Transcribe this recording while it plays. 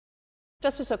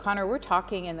Justice O'Connor, we're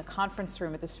talking in the conference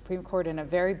room at the Supreme Court in a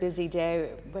very busy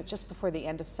day, but just before the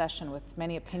end of session with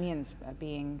many opinions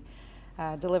being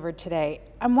delivered today.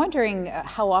 I'm wondering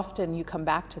how often you come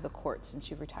back to the court since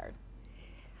you've retired.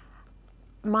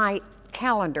 My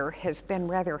calendar has been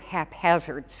rather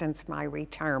haphazard since my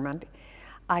retirement.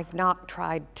 I've not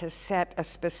tried to set a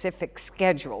specific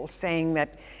schedule saying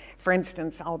that, for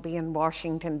instance, I'll be in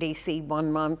Washington, D.C.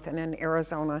 1 month and in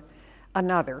Arizona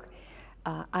another.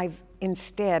 I've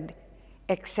instead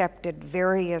accepted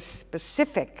various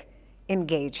specific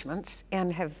engagements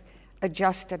and have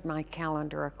adjusted my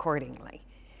calendar accordingly.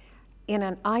 In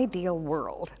an ideal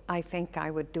world, I think I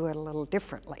would do it a little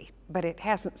differently, but it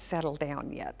hasn't settled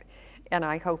down yet, and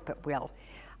I hope it will.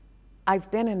 I've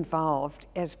been involved,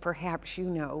 as perhaps you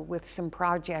know, with some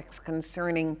projects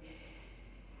concerning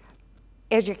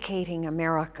educating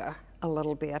America a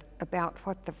little bit about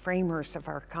what the framers of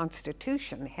our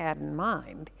Constitution had in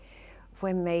mind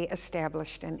when they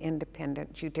established an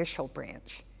independent judicial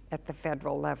branch at the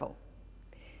federal level.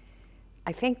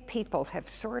 I think people have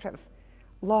sort of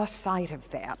lost sight of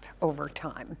that over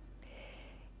time.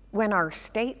 When our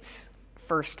states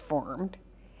first formed,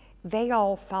 they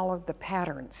all followed the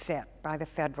pattern set by the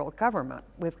federal government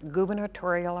with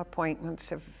gubernatorial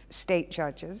appointments of state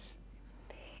judges,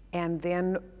 and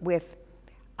then with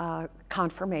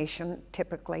confirmation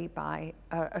typically by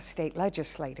a state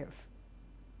legislative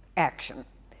action,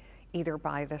 either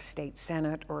by the state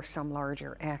Senate or some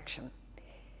larger action.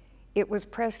 It was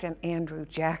President Andrew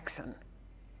Jackson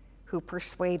who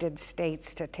persuaded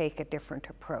states to take a different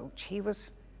approach. He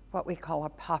was what we call a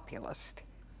populist.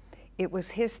 It was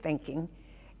his thinking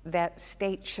that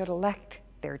states should elect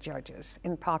their judges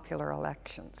in popular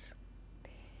elections.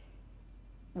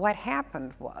 What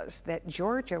happened was that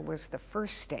Georgia was the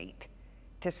first state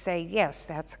to say, yes,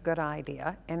 that's a good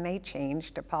idea, and they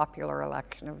changed to popular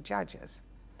election of judges.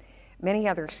 Many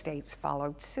other states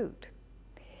followed suit.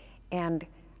 And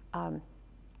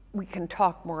we can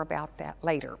talk more about that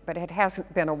later, but it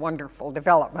hasn't been a wonderful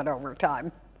development over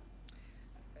time.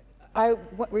 I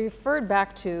referred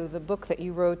back to the book that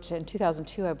you wrote in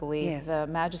 2002, I believe, yes. The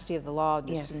Majesty of the Law,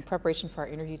 just yes. in preparation for our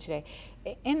interview today.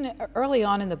 Early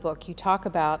on in the book, you talk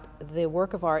about the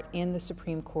work of art in the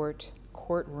Supreme Court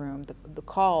courtroom,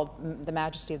 called The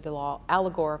Majesty of the Law,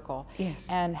 allegorical, yes.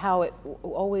 and how it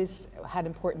always had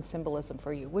important symbolism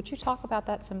for you. Would you talk about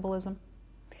that symbolism?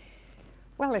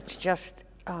 Well, it's just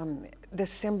the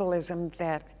symbolism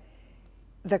that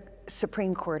the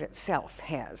Supreme Court itself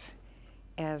has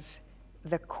as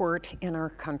the court in our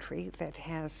country that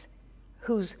has,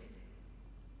 whose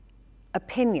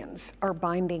opinions are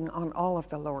binding on all of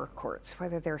the lower courts,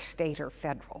 whether they're state or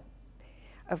federal.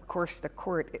 Of course,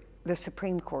 the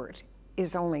Supreme Court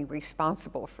is only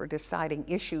responsible for deciding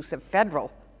issues of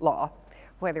federal law,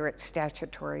 whether it's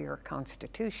statutory or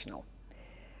constitutional.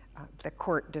 The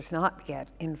court does not get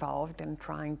involved in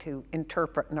trying to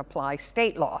interpret and apply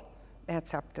state law.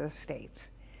 That's up to the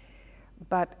states.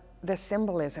 But the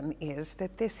symbolism is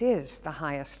that this is the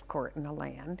highest court in the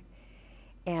land,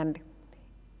 and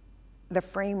the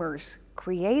framers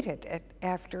created it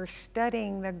after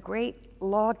studying the great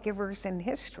lawgivers in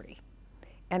history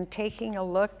and taking a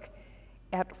look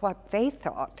at what they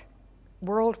thought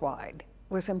worldwide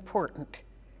was important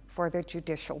for the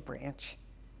judicial branch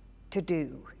to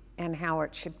do and how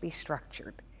it should be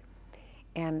structured.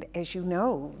 And as you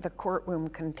know, the courtroom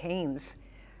contains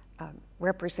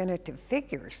representative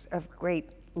figures of great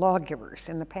lawgivers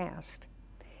in the past.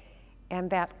 And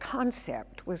that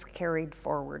concept was carried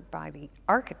forward by the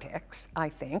architects, I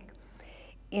think,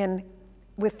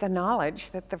 with the knowledge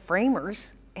that the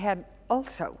framers had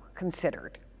also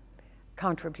considered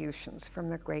contributions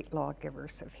from the great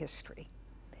lawgivers of history.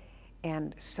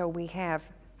 And so we have,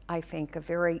 I think, a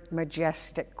very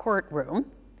majestic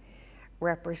courtroom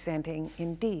representing,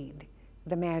 indeed,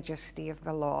 the majesty of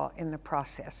the law in the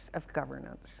process of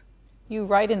governance. You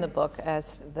write in the book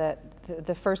as that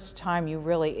the first time you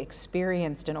really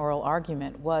experienced an oral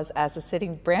argument was as a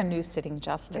brand new sitting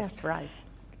justice. That's right.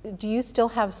 Do you still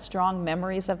have strong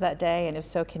memories of that day? And if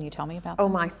so, can you tell me about them? Oh,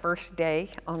 my first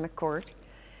day on the court.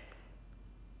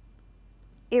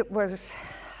 It was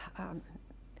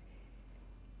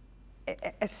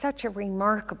such a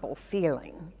remarkable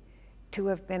feeling to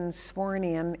have been sworn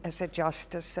in as a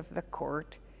justice of the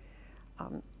court,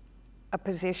 a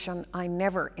position I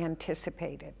never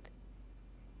anticipated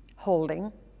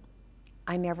holding.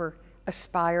 I never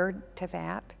aspired to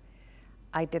that.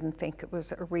 I didn't think it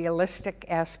was a realistic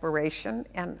aspiration,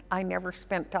 and I never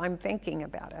spent time thinking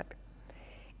about it.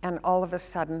 And all of a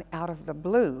sudden, out of the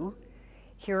blue,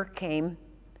 here came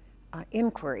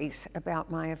inquiries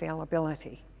about my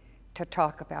availability to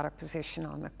talk about a position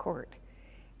on the court.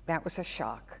 That was a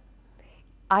shock.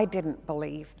 I didn't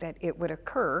believe that it would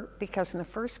occur because in the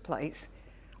first place,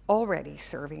 already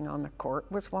serving on the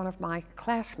court was one of my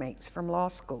classmates from law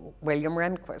school, William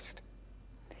Rehnquist.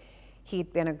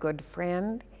 He'd been a good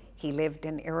friend. He lived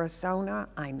in Arizona.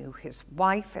 I knew his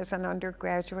wife as an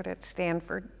undergraduate at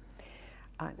Stanford.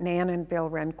 Nan and Bill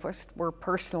Rehnquist were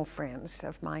personal friends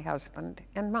of my husband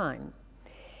and mine.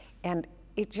 And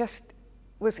it just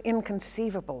was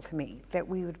inconceivable to me that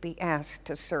we would be asked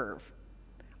to serve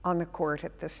on the court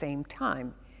at the same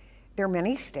time. There are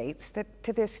many states that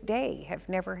to this day have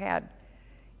never had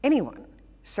anyone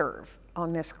serve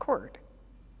on this court.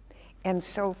 And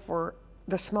so for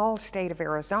the small state of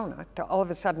Arizona to all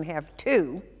of a sudden have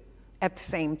two at the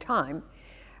same time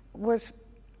was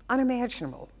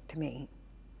unimaginable to me.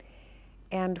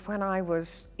 And when I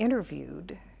was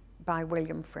interviewed by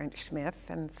William French Smith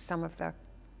and some of the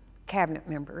cabinet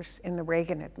members in the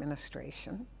Reagan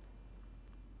administration,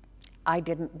 I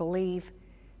didn't believe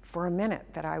for a minute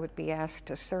that I would be asked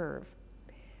to serve.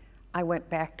 I went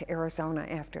back to Arizona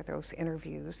after those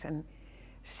interviews and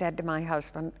said to my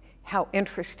husband how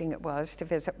interesting it was to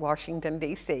visit Washington,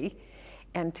 D.C.,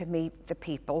 and to meet the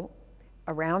people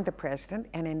around the president,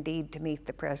 and indeed to meet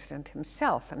the president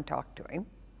himself and talk to him.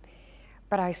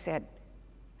 But I said,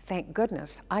 thank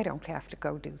goodness I don't have to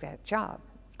go do that job.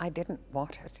 I didn't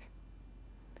want it.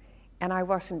 And I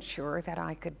wasn't sure that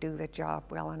I could do the job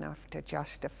well enough to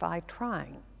justify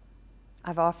trying.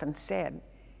 I've often said,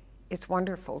 it's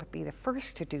wonderful to be the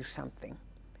first to do something,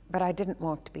 but I didn't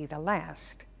want to be the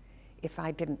last. If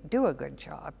I didn't do a good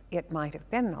job, it might have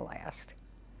been the last.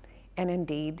 And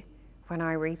indeed, when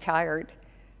I retired,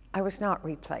 I was not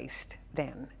replaced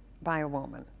then by a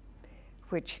woman,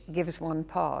 which gives one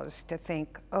pause to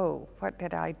think, oh, what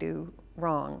did I do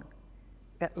wrong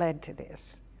that led to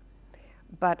this?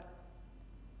 But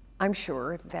I'm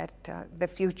sure that the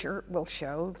future will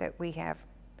show that we have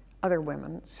other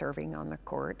women serving on the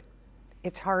court.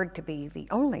 It's hard to be the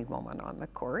only woman on the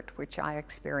court, which I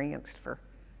experienced for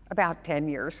about 10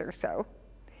 years or so.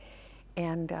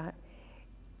 And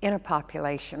in a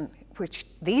population which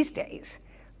these days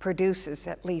produces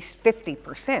at least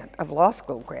 50% of law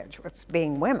school graduates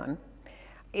being women,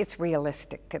 it's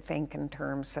realistic to think in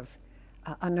terms of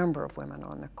a number of women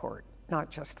on the court,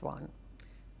 not just one.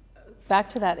 Back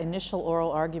to that initial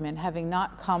oral argument, having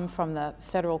not come from the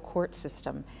federal court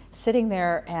system, sitting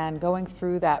there and going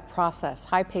through that process,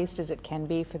 high-paced as it can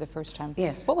be for the first time.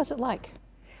 Yes. What was it like?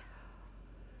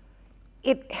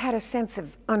 It had a sense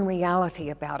of unreality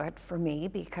about it for me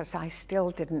because I still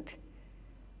didn't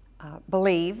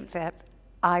believe that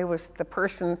I was the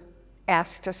person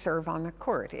asked to serve on the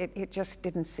court. It just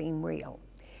didn't seem real.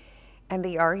 And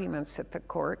the arguments at the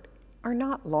court are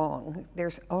not long.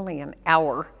 There's only an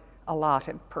hour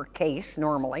allotted per case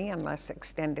normally, unless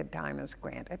extended time is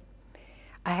granted.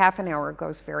 A half an hour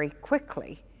goes very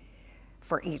quickly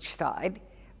for each side,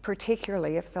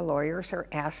 particularly if the lawyers are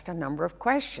asked a number of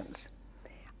questions.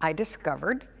 I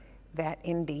discovered that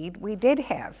indeed we did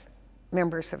have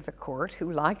members of the court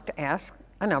who liked to ask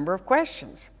a number of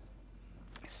questions.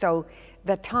 So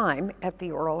the time at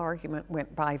the oral argument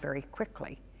went by very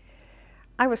quickly.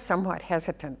 I was somewhat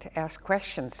hesitant to ask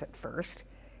questions at first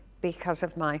because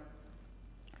of my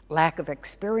lack of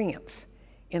experience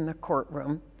in the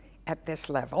courtroom at this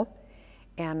level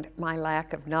and my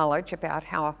lack of knowledge about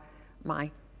how my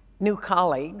new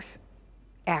colleagues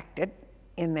acted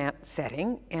in that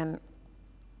setting, and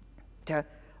to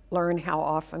learn how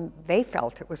often they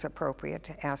felt it was appropriate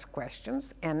to ask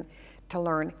questions, and to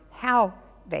learn how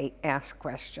they asked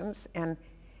questions and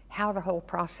how the whole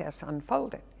process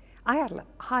unfolded. I had a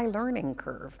high learning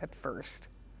curve at first.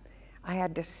 I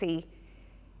had to see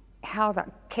how the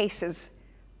cases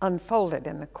unfolded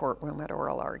in the courtroom at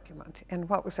oral argument and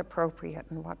what was appropriate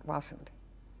and what wasn't.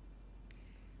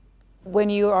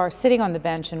 When you are sitting on the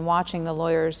bench and watching the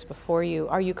lawyers before you,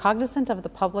 are you cognizant of the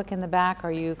public in the back?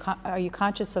 Are you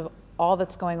conscious of all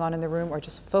that's going on in the room, or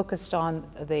just focused on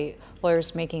the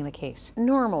lawyers making the case?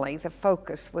 Normally, the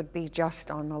focus would be just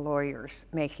on the lawyers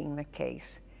making the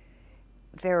case.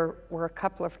 There were a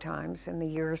couple of times in the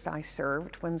years I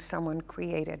served when someone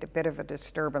created a bit of a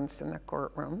disturbance in the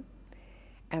courtroom,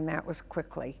 and that was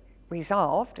quickly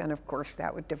resolved, and of course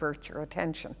that would divert your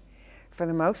attention. For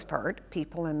the most part,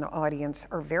 people in the audience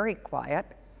are very quiet,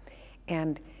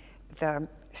 and the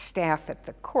staff at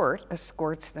the court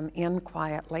escorts them in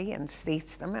quietly and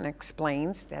seats them and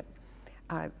explains that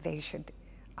they should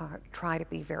try to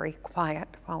be very quiet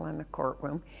while in the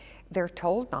courtroom. They're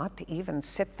told not to even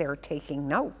sit there taking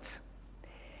notes.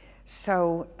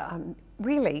 So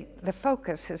really the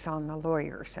focus is on the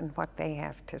lawyers and what they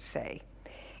have to say.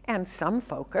 And some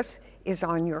focus is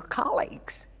on your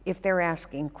colleagues. If they're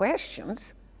asking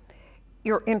questions,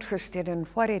 you're interested in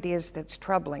what it is that's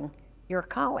troubling your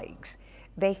colleagues.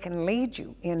 They can lead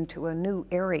you into a new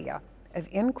area of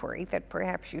inquiry that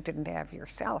perhaps you didn't have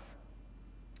yourself.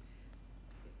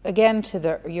 Again,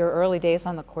 to your early days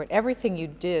on the court, everything you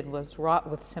did was wrought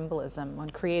with symbolism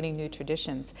on creating new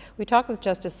traditions. We talked with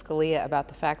Justice Scalia about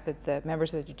the fact that the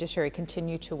members of the judiciary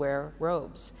continue to wear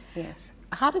robes. Yes.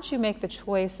 How did you make the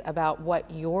choice about what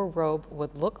your robe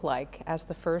would look like as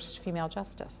the first female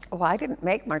justice? Well, I didn't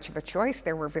make much of a choice.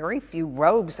 There were very few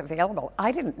robes available.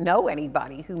 I didn't know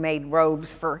anybody who made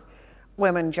robes for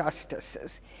women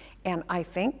justices. And I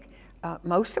think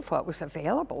most of what was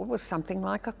available was something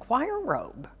like a choir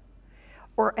robe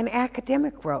or an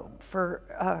academic robe,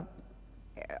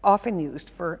 often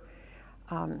used for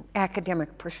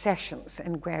academic processions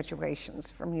and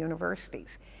graduations from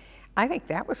universities. I think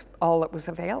that was all that was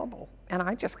available, and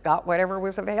I just got whatever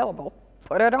was available,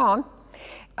 put it on.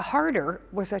 Harder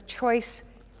was a choice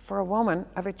for a woman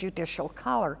of a judicial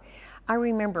collar. I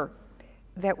remember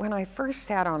that when I first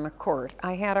sat on the court,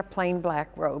 I had a plain black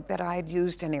robe that I had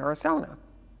used in Arizona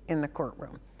in the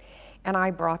courtroom. And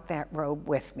I brought that robe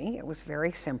with me. It was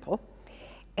very simple.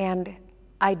 And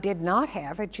I did not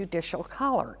have a judicial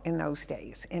collar in those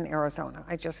days in Arizona.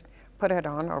 I just put it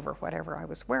on over whatever I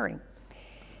was wearing.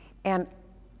 And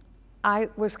I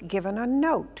was given a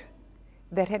note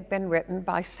that had been written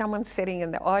by someone sitting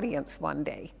in the audience one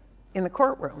day in the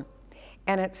courtroom.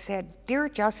 And it said, "Dear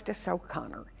Justice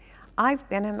O'Connor, I've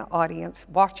been in the audience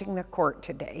watching the court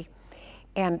today,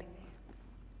 and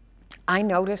I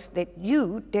noticed that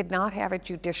you did not have a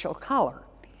judicial collar.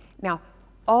 Now,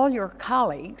 all your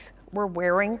colleagues were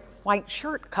wearing white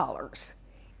shirt collars,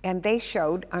 and they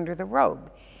showed under the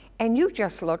robe. And you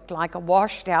just looked like a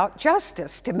washed out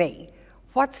justice to me.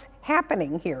 What's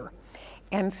happening here?"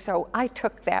 And so I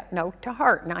took that note to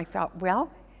heart, and I thought,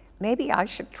 well, maybe I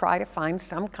should try to find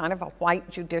some kind of a white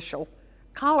judicial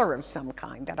collar of some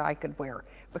kind that I could wear,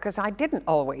 because I didn't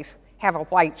always have a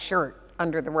white shirt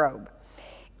under the robe.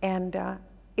 And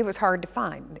it was hard to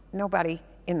find. Nobody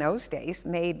in those days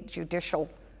made judicial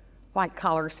white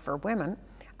collars for women.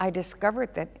 I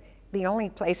discovered that the only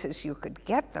places you could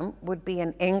get them would be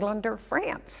in England or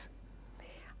France.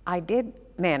 I did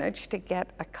manage to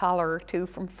get a collar or two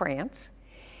from France,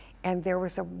 and there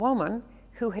was a woman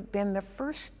who had been the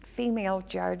first female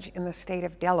judge in the state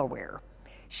of Delaware.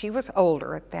 She was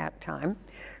older at that time,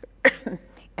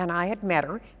 and I had met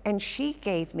her, and she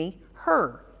gave me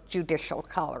her judicial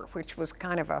collar, which was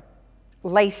kind of a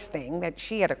lace thing that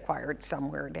she had acquired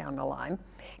somewhere down the line,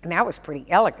 and that was pretty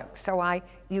elegant, so I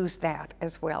used that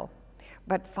as well.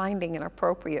 But finding an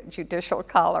appropriate judicial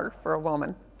collar for a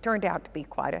woman turned out to be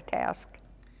quite a task.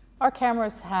 Our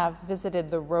cameras have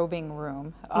visited the robing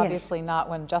room, obviously Yes. not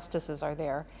when justices are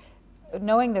there.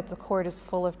 Knowing that the court is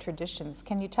full of traditions,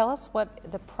 can you tell us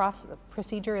what the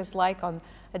procedure is like on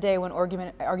a day when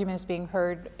argument is being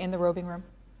heard in the robing room?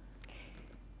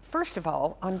 First of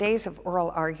all, on days of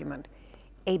oral argument,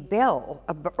 a bell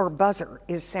or buzzer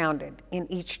is sounded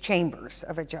in each chambers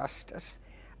of a justice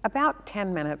about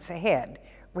 10 minutes ahead,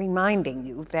 reminding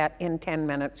you that in 10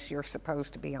 minutes you're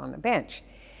supposed to be on the bench.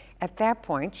 At that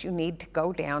point, you need to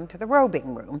go down to the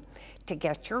robing room to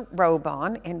get your robe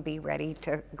on and be ready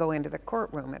to go into the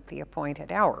courtroom at the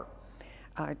appointed hour.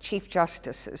 Chief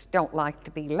justices don't like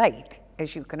to be late,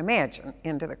 as you can imagine,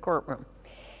 into the courtroom.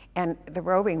 And the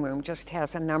robing room just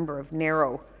has a number of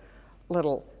narrow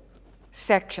little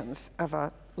sections of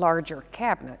a larger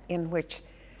cabinet in which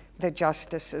the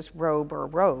justice's robe or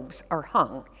robes are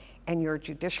hung, and your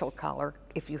judicial collar,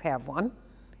 if you have one,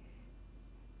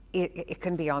 it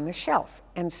can be on the shelf.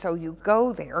 And so you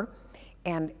go there,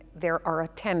 and there are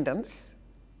attendants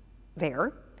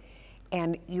there,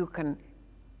 and you can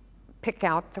pick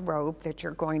out the robe that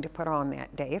you're going to put on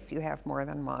that day if you have more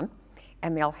than one,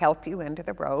 and they'll help you into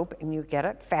the robe, and you get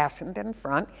it fastened in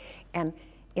front, and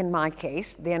in my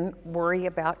case, then worry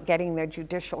about getting the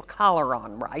judicial collar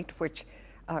on right, which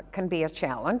can be a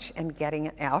challenge, and getting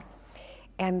it out.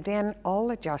 And then all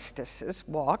the justices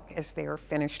walk, as they are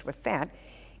finished with that,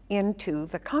 into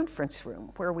the conference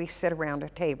room where we sit around a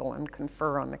table and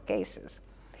confer on the cases.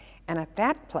 And at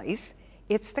that place,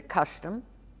 it's the custom,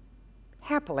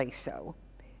 happily so,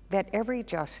 that every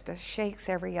justice shakes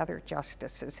every other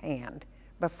justice's hand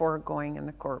before going in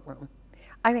the courtroom.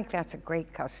 I think that's a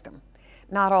great custom.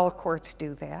 Not all courts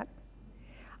do that.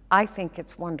 I think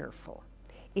it's wonderful.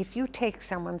 If you take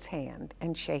someone's hand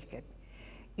and shake it,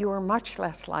 you are much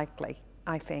less likely,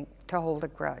 I think, to hold a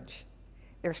grudge,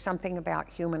 There's something about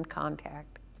human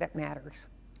contact that matters.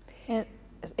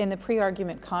 In the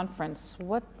pre-argument conference,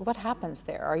 what happens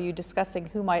there? Are you discussing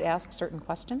who might ask certain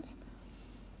questions?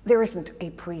 There isn't a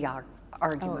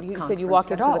pre-argument you conference said you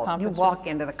walk into at all. the conference room? room? You walk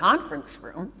into the conference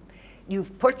room,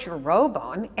 you've put your robe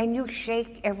on, and you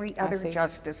shake every other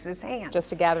justice's hand.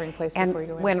 Just a gathering place before you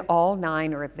go in. And when all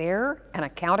 9 are there and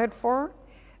accounted for,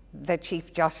 the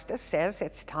Chief Justice says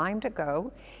it's time to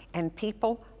go, and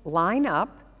people line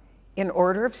up in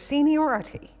order of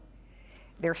seniority.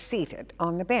 They're seated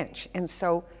on the bench. And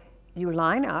so you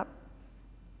line up,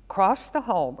 cross the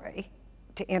hallway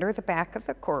to enter the back of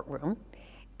the courtroom,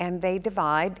 and they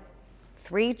divide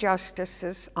 3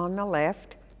 justices on the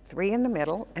left, 3 in the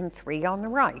middle, and 3 on the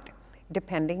right,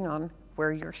 depending on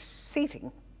where you're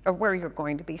seating, or where you're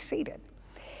going to be seated.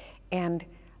 And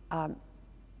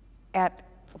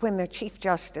when the Chief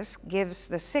Justice gives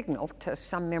the signal to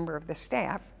some member of the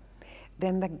staff,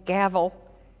 then the gavel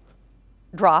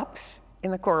drops in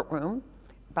the courtroom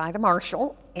by the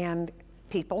marshal, and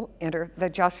people enter. The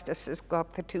justices go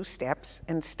up the 2 steps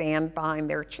and stand behind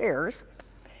their chairs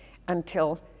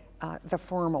until the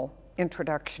formal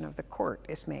introduction of the court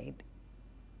is made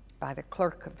by the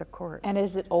clerk of the court. And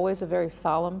is it always a very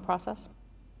solemn process?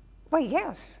 Well,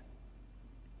 yes,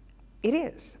 it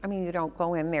is. I mean, you don't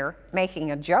go in there making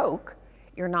a joke.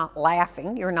 You're not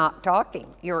laughing, you're not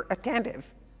talking, you're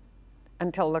attentive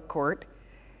until the court,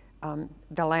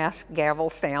 the last gavel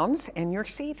sounds and you're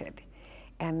seated.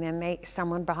 And then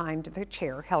someone behind the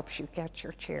chair helps you get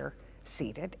your chair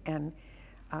seated, and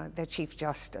the Chief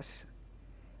Justice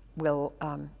will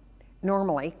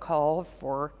normally call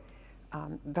for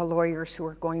the lawyers who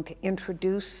are going to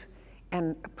introduce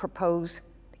and propose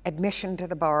admission to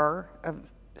the bar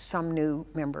of some new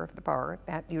member of the bar.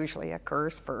 That usually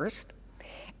occurs first.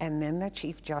 And then the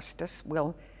Chief Justice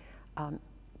will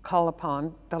call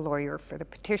upon the lawyer for the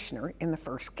petitioner in the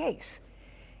first case,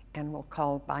 and will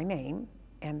call by name,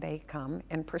 and they come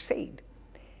and proceed.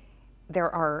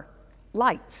 There are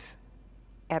lights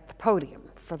at the podium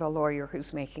for the lawyer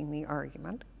who's making the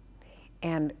argument,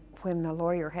 and when the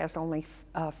lawyer has only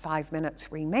 5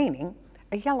 minutes remaining,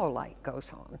 a yellow light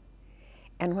goes on.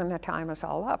 And when the time is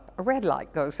all up, a red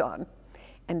light goes on.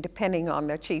 And depending on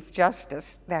the Chief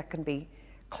Justice, that can be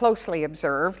closely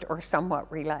observed or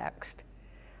somewhat relaxed.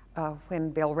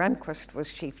 When Bill Rehnquist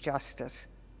was Chief Justice,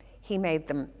 he made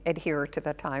them adhere to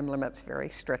the time limits very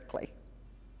strictly.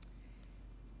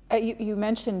 You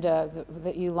mentioned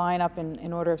that you line up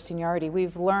in order of seniority.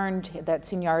 We've learned that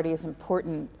seniority is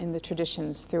important in the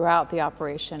traditions throughout the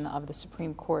operation of the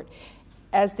Supreme Court.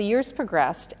 As the years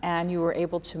progressed and you were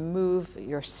able to move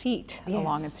your seat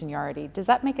along in seniority, does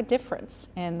that make a difference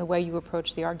in the way you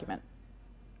approach the argument?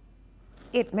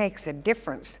 It makes a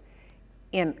difference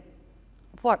in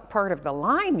what part of the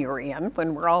line you're in.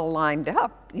 When we're all lined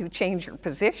up, you change your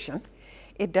position.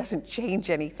 It doesn't change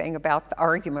anything about the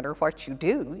argument or what you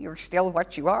do. You're still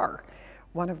what you are,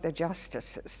 one of the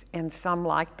justices. And some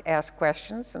like to ask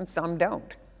questions and some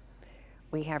don't.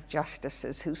 We have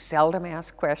justices who seldom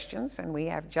ask questions, and we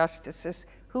have justices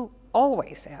who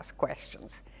always ask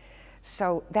questions.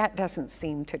 So that doesn't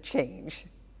seem to change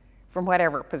from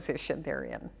whatever position they're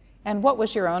in. And what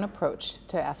was your own approach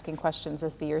to asking questions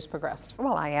as the years progressed?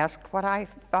 Well, I asked what I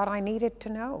thought I needed to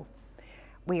know.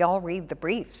 We all read the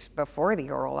briefs before the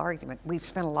oral argument. We've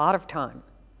spent a lot of time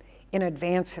in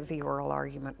advance of the oral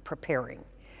argument preparing.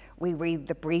 We read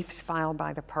the briefs filed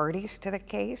by the parties to the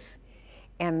case,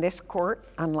 and this court,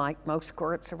 unlike most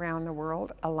courts around the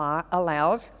world,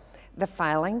 allows the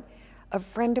filing of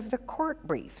friend of the court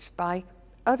briefs by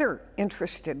other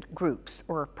interested groups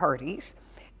or parties,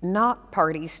 not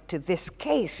parties to this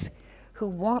case, who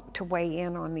want to weigh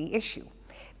in on the issue.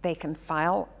 They can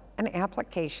file an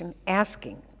application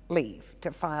asking leave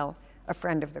to file a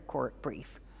friend of the court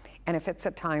brief. And if it's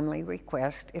a timely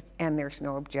request and there's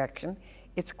no objection,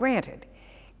 it's granted.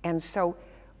 And so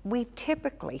we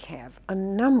typically have a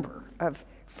number of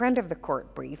friend of the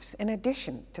court briefs in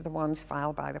addition to the ones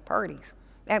filed by the parties.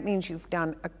 That means you've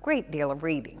done a great deal of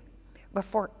reading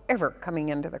before ever coming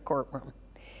into the courtroom.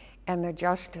 And the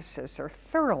justices are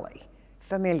thoroughly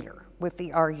familiar with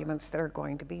the arguments that are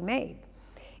going to be made.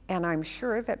 And I'm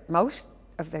sure that most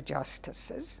of the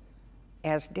justices,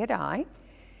 as did I,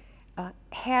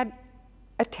 had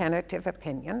a tentative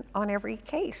opinion on every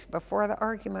case before the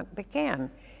argument began,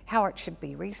 how it should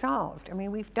be resolved. I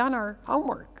mean, we've done our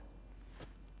homework,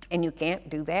 and you can't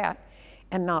do that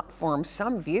and not form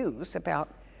some views about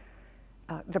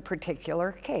the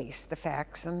particular case, the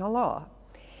facts and the law.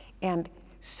 And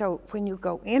so when you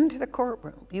go into the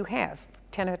courtroom, you have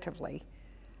tentatively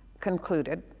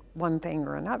concluded one thing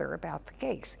or another about the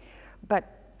case.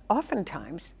 But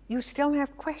oftentimes, you still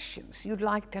have questions. You'd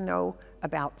like to know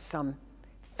about some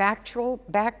factual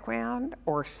background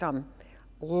or some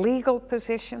legal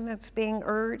position that's being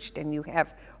urged, and you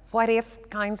have what-if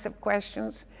kinds of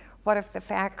questions. What if the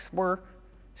facts were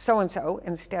so-and-so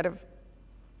instead of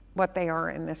what they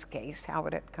are in this case? How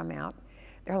would it come out?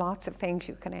 There are lots of things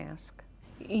you can ask.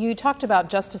 You talked about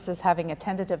justices having a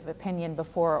tentative opinion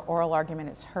before oral argument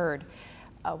is heard.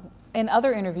 In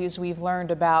other interviews, we've learned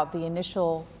about the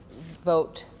initial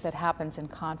vote that happens in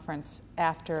conference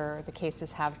after the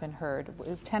cases have been heard,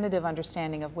 with tentative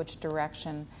understanding of which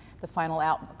direction the final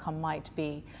outcome might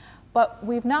be. But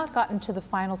we've not gotten to the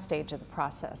final stage of the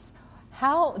process.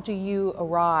 How do you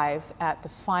arrive at the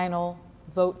final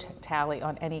vote tally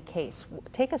on any case?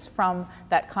 Take us from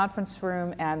that conference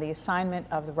room and the assignment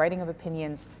of the writing of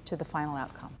opinions to the final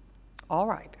outcome. All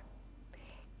right.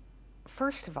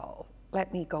 First of all,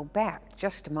 let me go back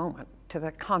just a moment to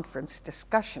the conference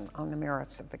discussion on the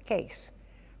merits of the case,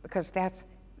 because that's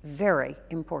very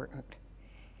important.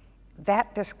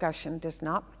 That discussion does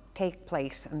not take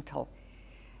place until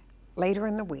later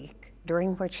in the week,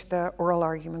 during which the oral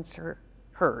arguments are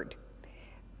heard.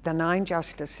 The 9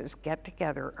 justices get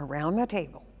together around the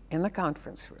table in the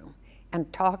conference room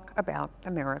and talk about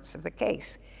the merits of the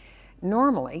case.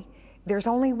 Normally, there's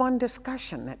only one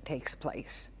discussion that takes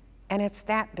place, and it's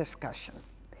that discussion.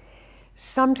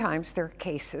 Sometimes there are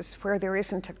cases where there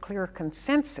isn't a clear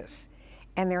consensus,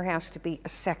 and there has to be a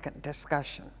second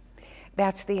discussion.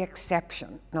 That's the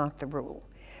exception, not the rule.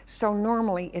 So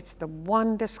normally, it's the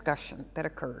one discussion that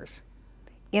occurs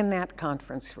in that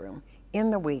conference room in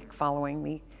the week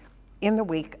following in the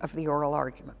week of the oral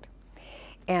argument.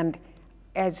 And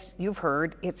as you've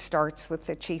heard, it starts with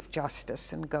the Chief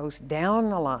Justice and goes down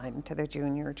the line to the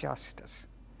junior justice.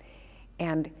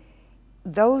 And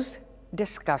those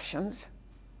discussions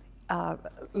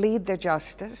lead the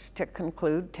justice to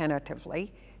conclude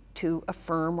tentatively to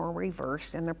affirm or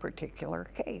reverse in the particular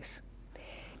case.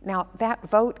 Now, that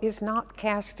vote is not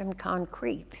cast in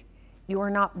concrete. You are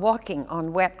not walking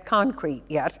on wet concrete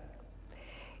yet.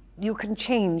 You can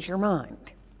change your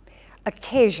mind.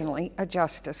 Occasionally, a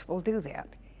justice will do that.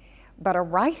 But a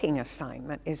writing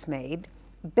assignment is made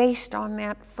based on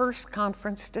that first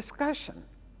conference discussion.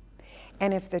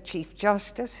 And if the Chief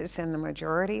Justice is in the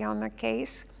majority on the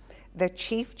case, the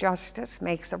Chief Justice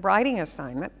makes a writing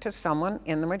assignment to someone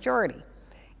in the majority,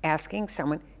 asking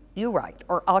someone, you write,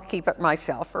 or I'll keep it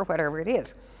myself, or whatever it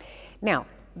is. Now,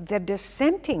 the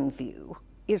dissenting view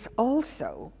is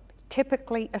also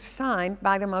typically assigned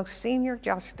by the most senior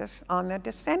justice on the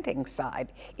dissenting side,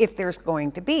 if there's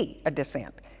going to be a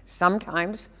dissent.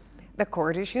 Sometimes the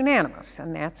court is unanimous,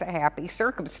 and that's a happy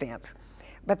circumstance.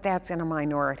 But that's in a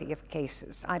minority of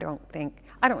cases. I don't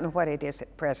know what it is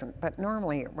at present, but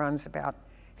normally it runs about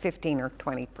 15 or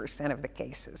 20% of the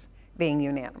cases being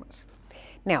unanimous.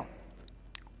 Now,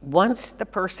 once the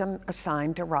person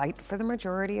assigned to write for the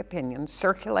majority opinion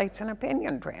circulates an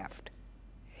opinion draft,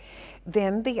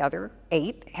 then the other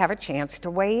 8 have a chance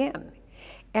to weigh in.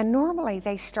 And normally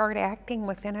they start acting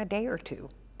within a day or two.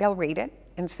 They'll read it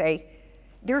and say,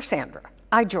 Dear Sandra,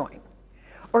 I join.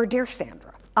 Or Dear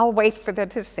Sandra, I'll wait for the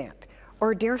dissent.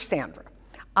 Or Dear Sandra,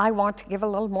 I want to give a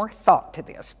little more thought to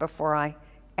this before I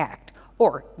act.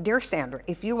 Or Dear Sandra,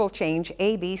 if you will change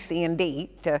A, B, C, and D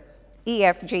to E,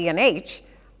 F, G, and H,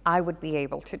 I would be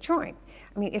able to join.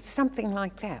 I mean, it's something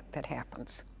like that that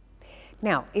happens.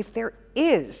 Now, if there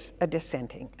is a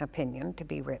dissenting opinion to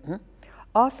be written,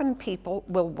 often people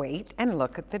will wait and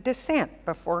look at the dissent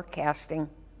before casting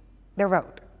their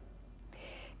vote.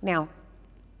 Now,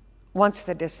 once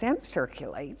the dissent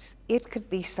circulates, it could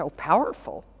be so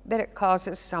powerful that it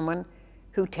causes someone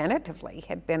who tentatively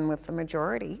had been with the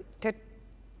majority to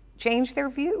change their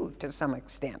view to some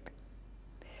extent.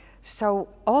 So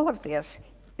all of this,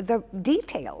 the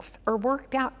details are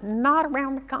worked out not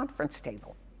around the conference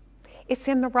table. It's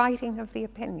in the writing of the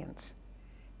opinions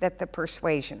that the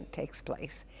persuasion takes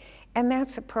place. And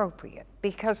that's appropriate,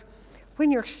 because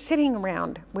when you're sitting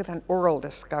around with an oral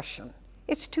discussion,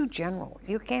 it's too general.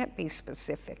 You can't be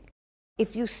specific.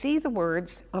 If you see the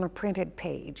words on a printed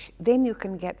page, then you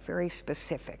can get very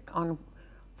specific on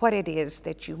what it is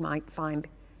that you might find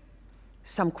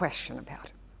some question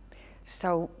about.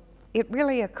 So it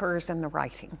really occurs in the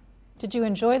writing. Did you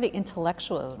enjoy the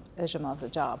intellectualism of the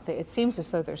job? It seems as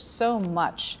though there's so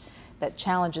much that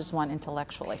challenges one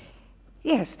intellectually.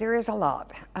 Yes, there is a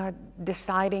lot.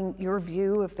 Deciding your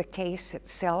view of the case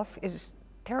itself is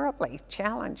terribly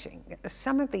challenging.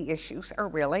 Some of the issues are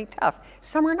really tough.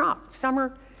 Some are not. Some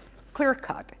are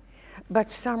clear-cut, but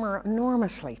some are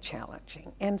enormously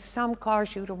challenging, and some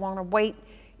cause you to want to wait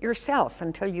yourself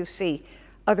until you see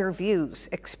other views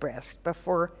expressed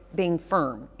before being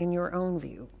firm in your own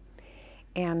view.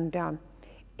 And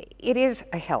it is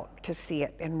a help to see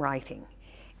it in writing.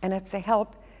 And it's a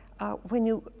help when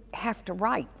you have to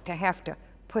write, to have to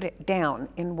put it down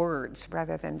in words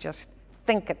rather than just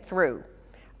think it through.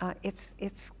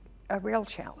 It's a real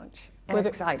challenge and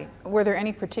exciting. Were there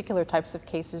any particular types of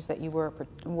cases that you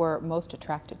were most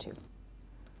attracted to?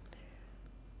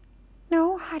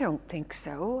 No, I don't think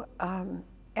so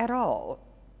at all.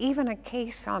 Even a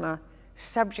case on a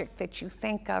subject that you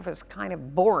think of as kind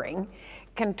of boring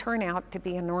can turn out to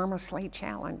be enormously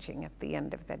challenging at the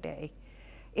end of the day.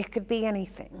 It could be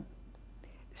anything.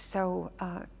 So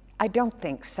I don't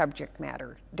think subject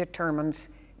matter determines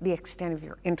the extent of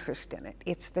your interest in it.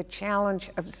 It's the challenge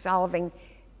of solving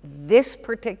this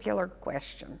particular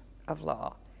question of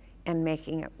law and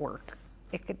making it work.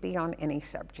 It could be on any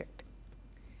subject.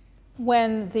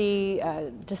 When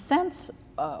the dissents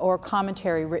or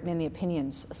commentary written in the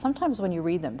opinions, sometimes when you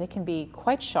read them, they can be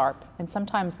quite sharp, and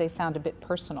sometimes they sound a bit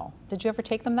personal. Did you ever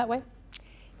take them that way?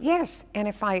 Yes, and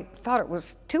if I thought it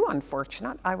was too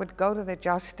unfortunate, I would go to the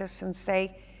justice and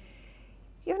say,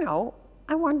 you know,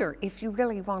 I wonder if you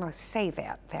really want to say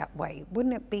that way.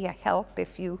 Wouldn't it be a help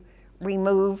if you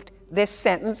removed this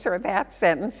sentence or that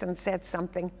sentence and said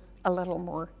something a little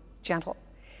more gentle?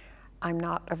 I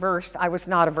was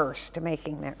not averse to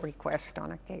making that request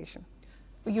on occasion.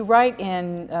 You write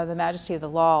in The Majesty of the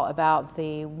Law about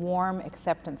the warm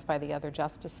acceptance by the other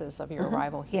justices of your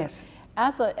arrival here. Yes.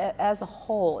 As a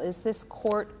whole, is this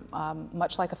court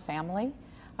much like a family?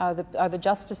 Are the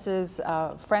justices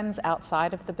friends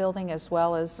outside of the building as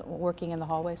well as working in the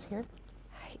hallways here?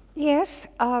 Yes,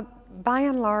 by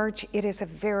and large, it is a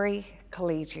very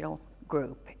collegial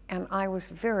group, and I was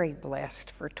very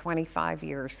blessed for 25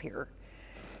 years here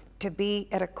to be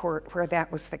at a court where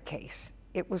that was the case.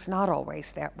 It was not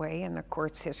always that way in the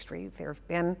court's history. There have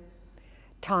been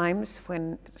times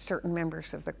when certain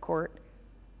members of the court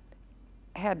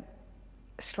had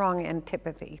strong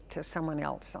antipathy to someone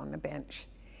else on the bench,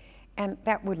 and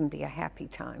that wouldn't be a happy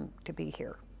time to be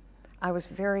here. I was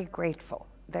very grateful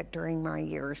that during my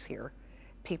years here,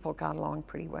 people got along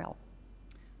pretty well.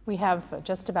 We have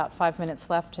just about 5 minutes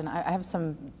left, and I have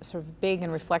some sort of big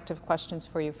and reflective questions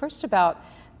for you. First, about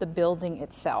the building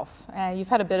itself. You've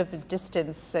had a bit of a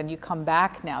distance, and you come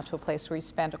back now to a place where you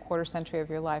spent a quarter century of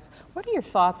your life. What are your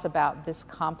thoughts about this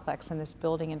complex and this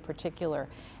building in particular,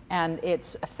 and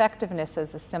its effectiveness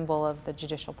as a symbol of the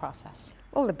judicial process?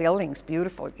 Well, the building's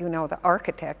beautiful. You know, the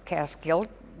architect, Cass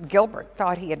Gilbert,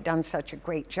 thought he had done such a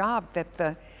great job that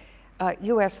the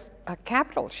U.S.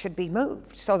 Capitol should be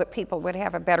moved so that people would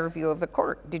have a better view of the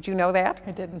court. Did you know that?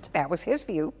 I didn't. That was his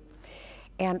view.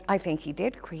 And I think he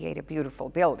did create a beautiful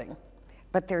building,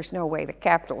 but there's no way the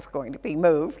Capitol's going to be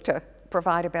moved to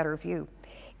provide a better view.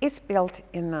 It's built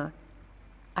in the,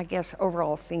 I guess,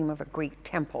 overall theme of a Greek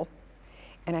temple,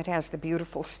 and it has the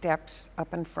beautiful steps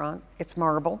up in front. It's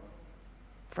marble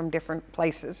from different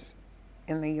places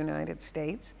in the United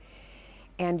States,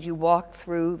 and you walk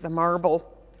through the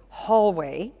marble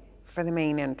hallway for the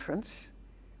main entrance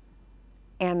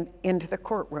and into the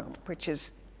courtroom, which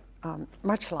is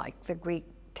much like the Greek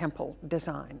temple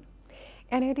design.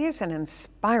 And it is an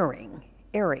inspiring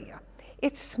area.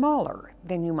 It's smaller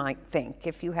than you might think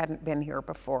if you hadn't been here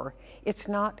before. It's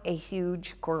not a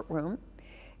huge courtroom.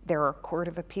 There are Court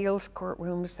of Appeals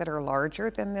courtrooms that are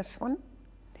larger than this one,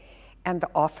 and the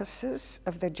offices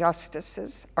of the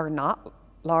justices are not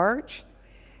large.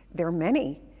 There are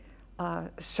many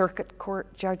circuit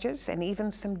court judges and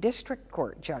even some district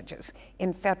court judges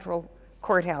in federal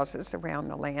courthouses around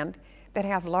the land that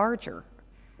have larger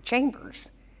chambers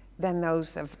than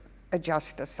those of a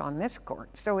justice on this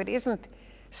court. So it isn't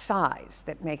size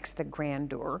that makes the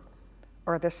grandeur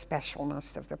or the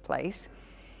specialness of the place.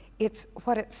 It's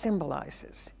what it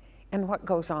symbolizes and what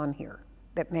goes on here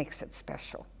that makes it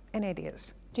special, and it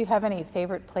is. Do you have any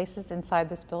favorite places inside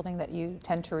this building that you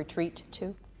tend to retreat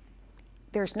to?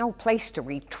 There's no place to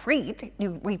retreat.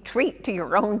 You retreat to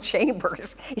your own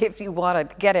chambers if you want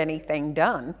to get anything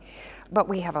done. But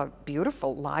we have a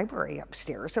beautiful library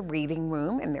upstairs, a reading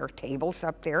room, and there are tables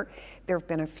up there. There have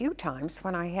been a few times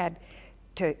when I had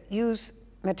to use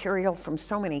material from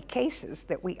so many cases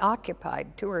that we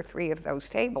occupied 2 or 3 of those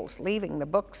tables, leaving the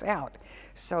books out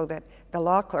so that the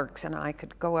law clerks and I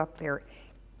could go up there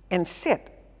and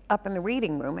sit up in the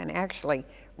reading room and actually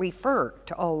refer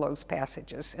to all those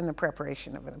passages in the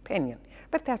preparation of an opinion.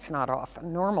 But that's not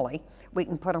often. Normally, we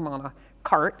can put them on a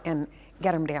cart and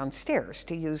get them downstairs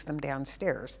to use them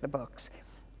downstairs, the books.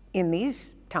 in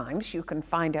these times, you can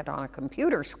find it on a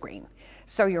computer screen,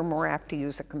 so you're more apt to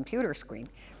use a computer screen.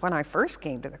 When I first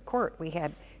came to the court, we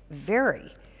had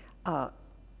very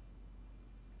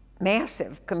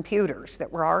massive computers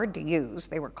that were hard to use.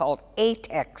 They were called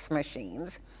ATEX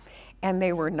machines, and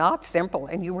they were not simple,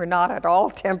 and you were not at all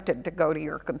tempted to go to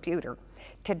your computer.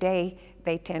 Today,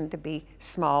 they tend to be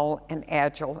small and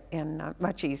agile and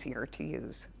much easier to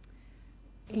use.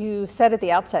 You said at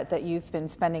the outset that you've been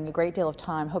spending a great deal of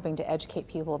time hoping to educate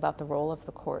people about the role of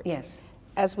the court. Yes.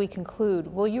 As we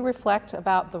conclude, will you reflect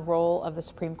about the role of the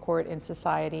Supreme Court in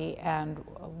society and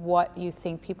what you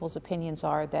think people's opinions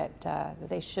are that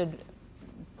they should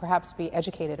perhaps be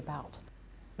educated about?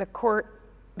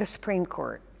 The Supreme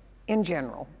Court, in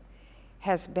general,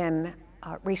 has been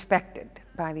respected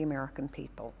by the American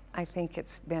people. I think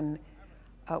it's been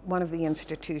one of the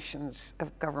institutions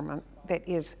of government that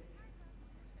is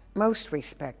most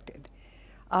respected.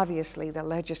 Obviously, the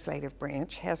legislative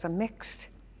branch has a mixed,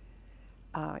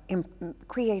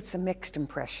 creates a mixed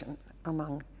impression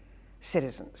among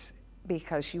citizens,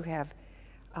 because you have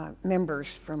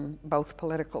members from both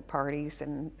political parties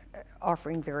and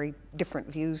offering very different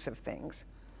views of things.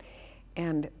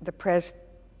 And the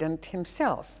president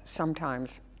himself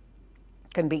sometimes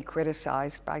can be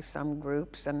criticized by some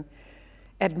groups and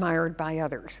admired by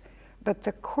others. But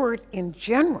the court in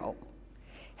general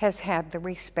has had the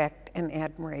respect and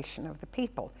admiration of the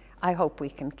people. I hope we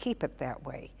can keep it that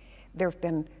way. There have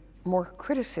been more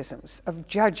criticisms of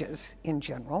judges in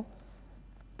general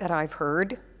that I've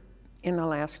heard in the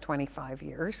last 25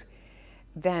 years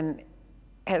than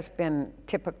has been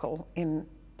typical in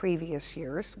previous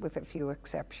years, with a few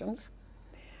exceptions.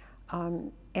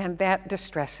 And that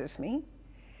distresses me.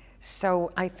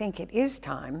 So I think it is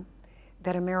time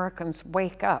that Americans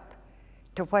wake up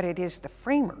to what it is the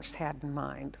framers had in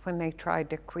mind when they tried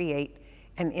to create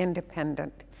an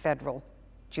independent federal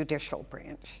judicial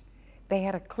branch. They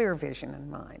had a clear vision in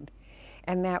mind,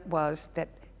 and that was that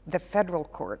the federal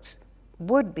courts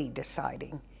would be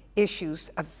deciding issues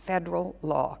of federal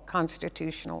law,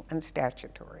 constitutional and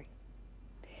statutory,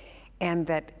 and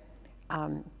that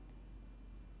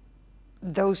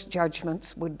those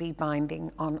judgments would be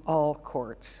binding on all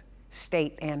courts,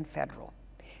 state and federal.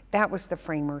 That was the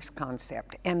framers'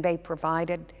 concept, and they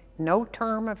provided no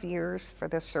term of years for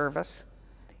the service.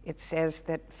 It says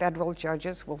that federal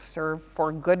judges will serve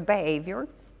for good behavior.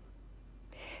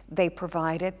 They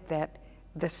provided that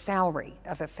the salary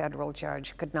of a federal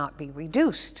judge could not be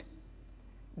reduced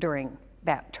during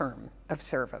that term of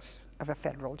service of a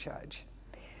federal judge.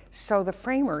 So the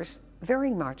framers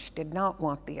very much did not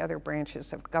want the other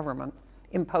branches of government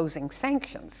imposing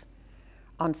sanctions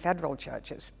on federal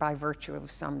judges by virtue of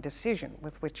some decision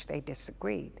with which they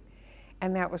disagreed.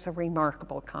 And that was a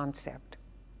remarkable concept.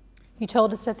 You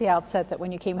told us at the outset that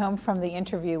when you came home from the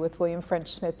interview with William French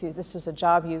Smith, this is a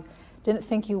job you didn't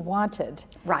think you wanted.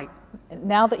 Right.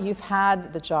 Now that you've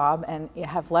had the job and you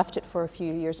have left it for a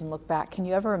few years and look back, can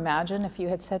you ever imagine if you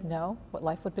had said no, what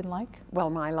life would have been like?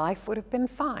 Well, my life would have been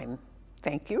fine,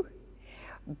 thank you.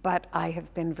 But I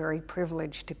have been very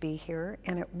privileged to be here,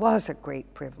 and it was a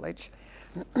great privilege.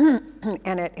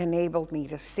 And it enabled me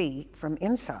to see from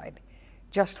inside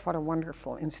just what a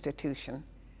wonderful institution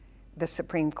the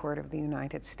Supreme Court of the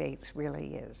United States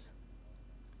really is.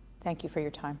 Thank you for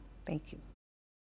your time. Thank you.